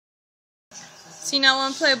Does he not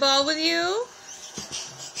want to play ball with you?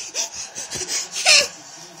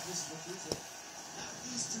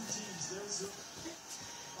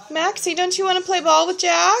 Maxie, don't you want to play ball with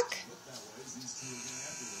Jack?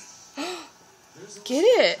 Get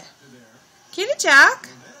it. Get it, Jack.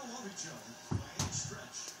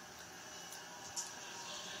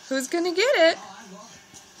 Who's going to get it?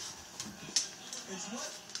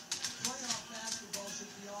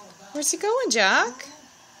 Where's he going, Jack?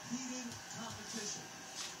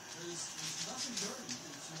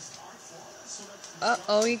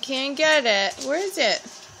 Uh-oh, you can't get it. Where is it?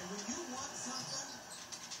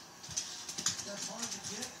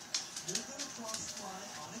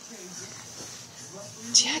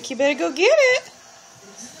 Jack, you better go get it.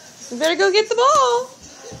 You better go get the ball.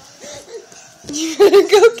 You better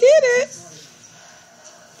go get it.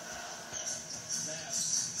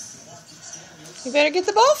 You better get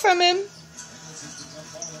the ball from him.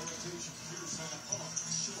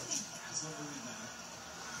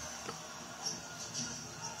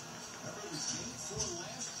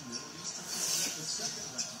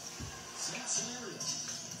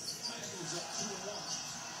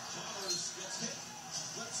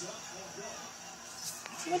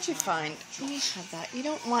 What'd you find? Let me have that. You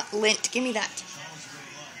don't want lint. Give me that.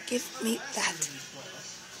 Give me that.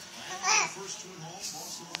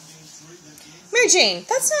 Mary Jane,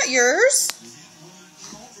 that's not yours.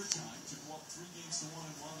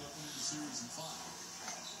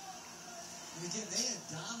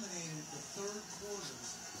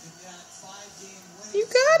 You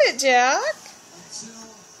got it, Jack.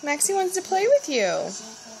 Maxie wants to play with you.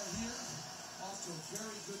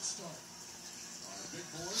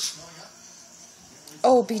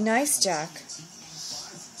 Oh, be nice, Jack.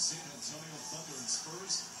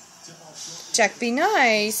 Jack, be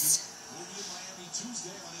nice.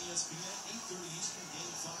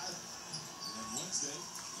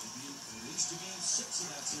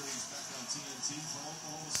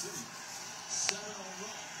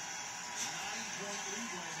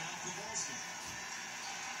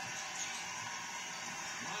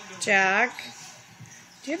 Jack,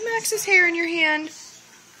 do you have Max's hair in your hand?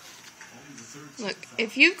 Look,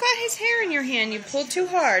 if you've got his hair in your hand, you pulled too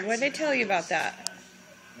hard. What did I tell you about that?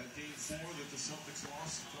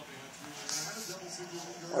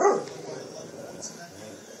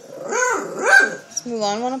 Does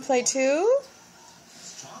Mulan want to play too?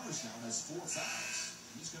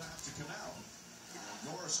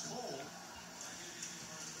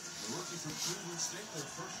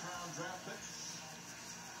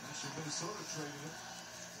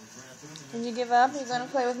 Did you give up? Are you going to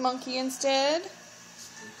play with Monkey instead?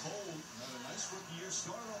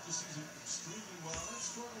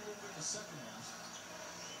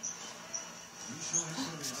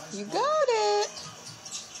 You got it.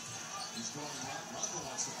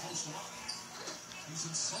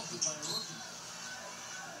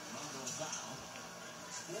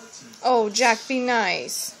 Oh, Jack, be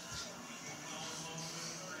nice.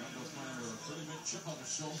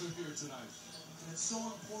 It's so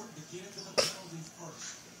important to get into the penalty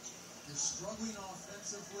first. You're struggling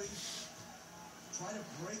offensively. Try to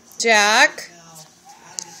break Jack. now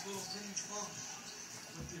out of this little mini funk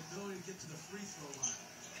with the ability to get to the free throw line.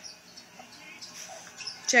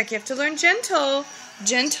 Jack, you have to learn gentle.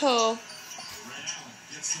 Gentle.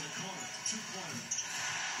 Gets to the corner, two-pointer.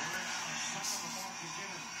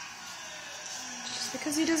 Just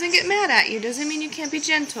because he doesn't get mad at you doesn't mean you can't be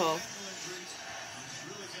gentle.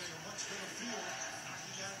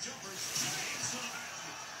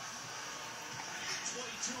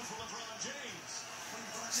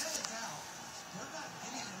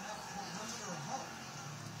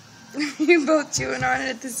 You both chewing on it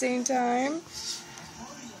at the same time.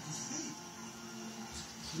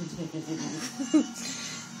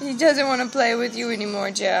 He doesn't want to play with you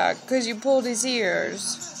anymore, Jack, because you pulled his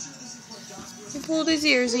ears. You pulled his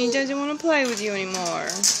ears and he doesn't want to play with you anymore.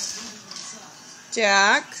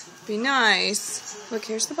 Jack, be nice. Look,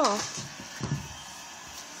 here's the ball.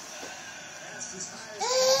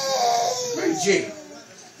 Mary Jane.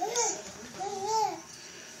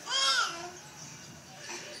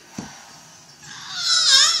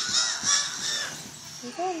 You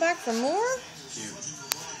going back for more?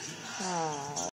 Oh.